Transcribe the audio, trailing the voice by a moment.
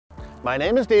My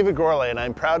name is David Gourlay and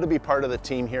I'm proud to be part of the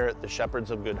team here at the Shepherds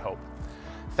of Good Hope.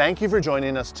 Thank you for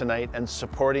joining us tonight and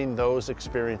supporting those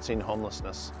experiencing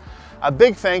homelessness. A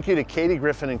big thank you to Katie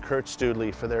Griffin and Kurt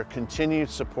Studley for their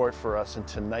continued support for us in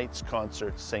tonight's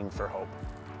concert, Sing for Hope.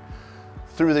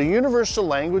 Through the universal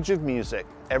language of music,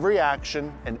 every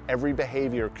action and every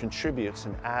behavior contributes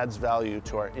and adds value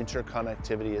to our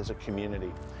interconnectivity as a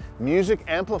community. Music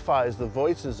amplifies the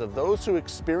voices of those who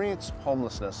experience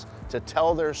homelessness to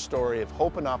tell their story of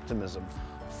hope and optimism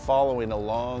following a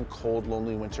long, cold,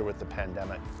 lonely winter with the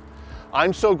pandemic.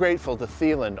 I'm so grateful to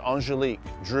Theland, Angelique,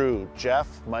 Drew,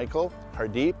 Jeff, Michael,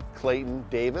 Hardeep, Clayton,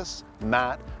 Davis,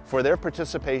 Matt for their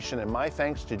participation, and my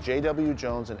thanks to J.W.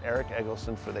 Jones and Eric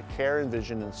Eggleston for the care and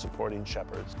vision in supporting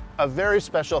Shepherds. A very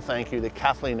special thank you to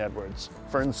Kathleen Edwards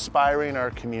for inspiring our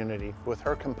community with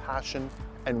her compassion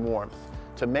and warmth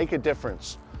to make a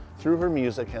difference through her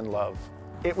music and love.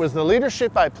 It was the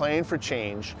leadership by Playing for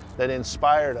Change that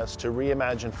inspired us to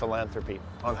reimagine philanthropy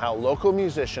on how local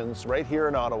musicians right here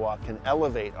in Ottawa can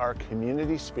elevate our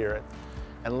community spirit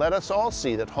and let us all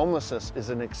see that homelessness is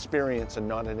an experience and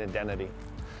not an identity.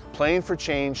 Playing for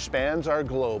Change spans our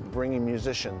globe, bringing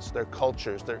musicians, their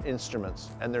cultures, their instruments,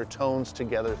 and their tones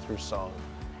together through song.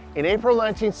 In April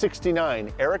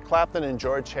 1969, Eric Clapton and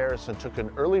George Harrison took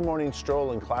an early morning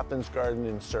stroll in Clapton's garden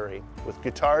in Surrey. With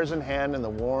guitars in hand and the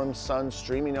warm sun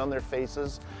streaming on their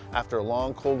faces after a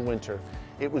long, cold winter,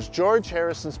 it was George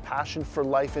Harrison's passion for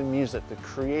life and music that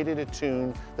created a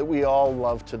tune that we all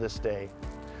love to this day.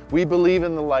 We believe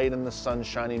in the light and the sun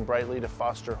shining brightly to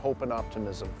foster hope and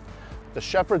optimism. The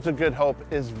Shepherds of Good Hope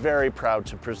is very proud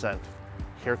to present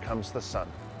Here Comes the Sun.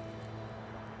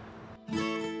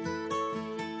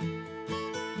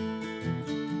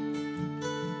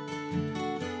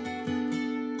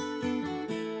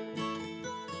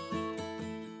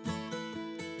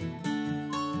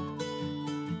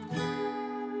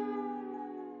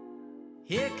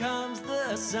 Here comes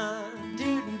the sun,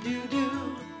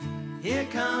 doo-doo-doo-doo. Here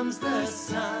comes the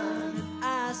sun,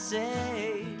 I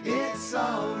say, it's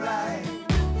alright.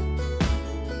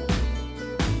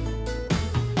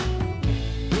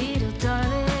 Little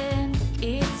darling,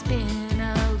 it's been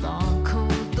a long,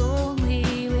 cold,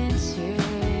 lonely winter.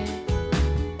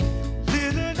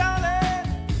 Little darling,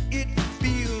 it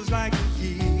feels like a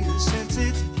year since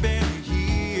it's been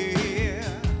here.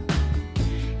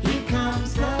 Here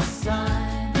comes the sun.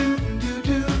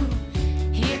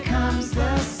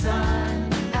 The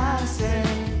sun, I said,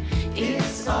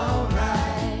 it's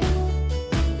alright.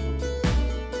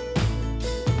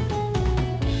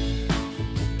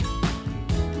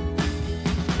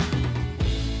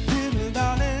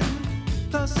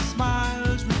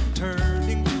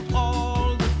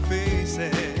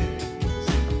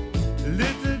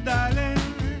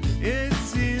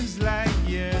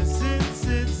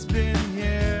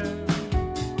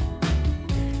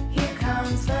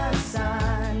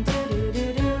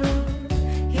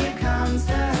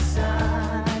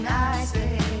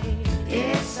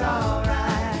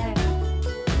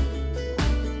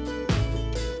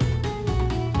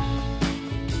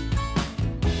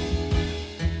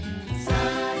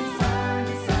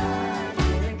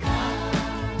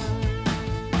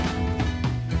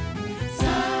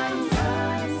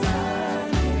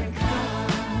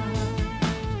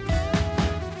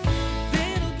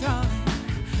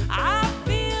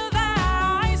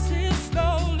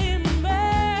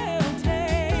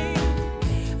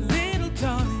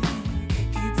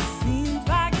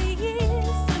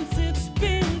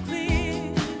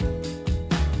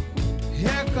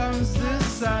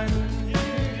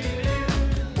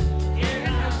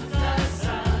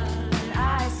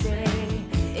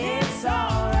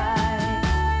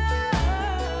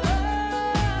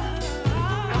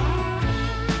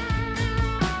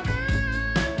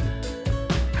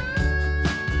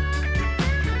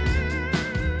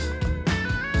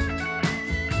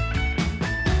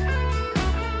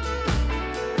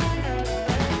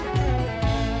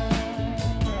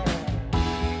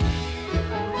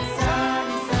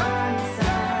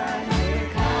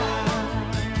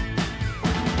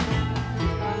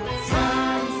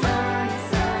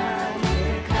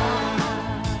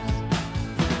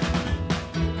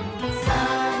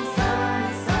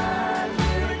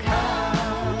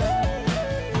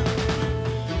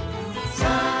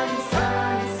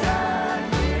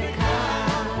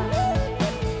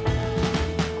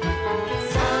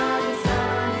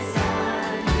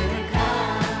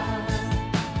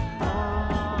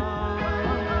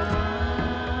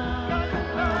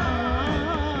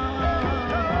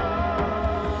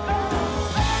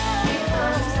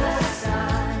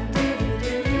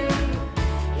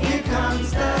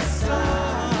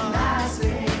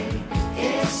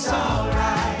 sun.